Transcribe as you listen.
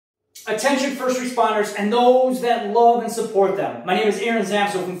Attention first responders and those that love and support them. My name is Aaron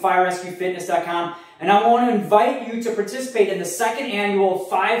Zamso from FireRescueFitness.com, and I want to invite you to participate in the second annual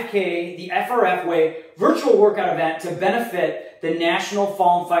 5K, the FRF Way, virtual workout event to benefit the National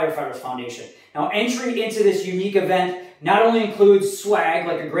Fallen Firefighters Foundation. Now, entry into this unique event not only includes swag,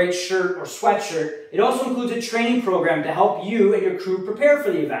 like a great shirt or sweatshirt, it also includes a training program to help you and your crew prepare for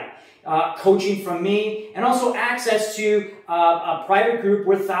the event. Coaching from me, and also access to a private group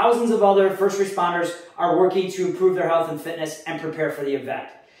where thousands of other first responders are working to improve their health and fitness and prepare for the event.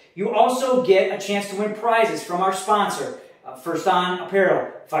 You also get a chance to win prizes from our sponsor, FIRSTON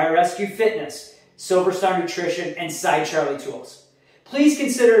Apparel, Fire Rescue Fitness, SILVERSTAR Nutrition, and Side Charlie Tools. Please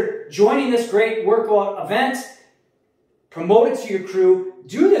consider joining this great workout event. Promote it to your crew.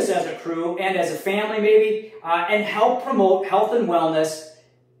 Do this as a crew and as a family maybe, and help promote health and wellness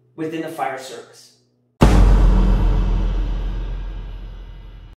within the fire service.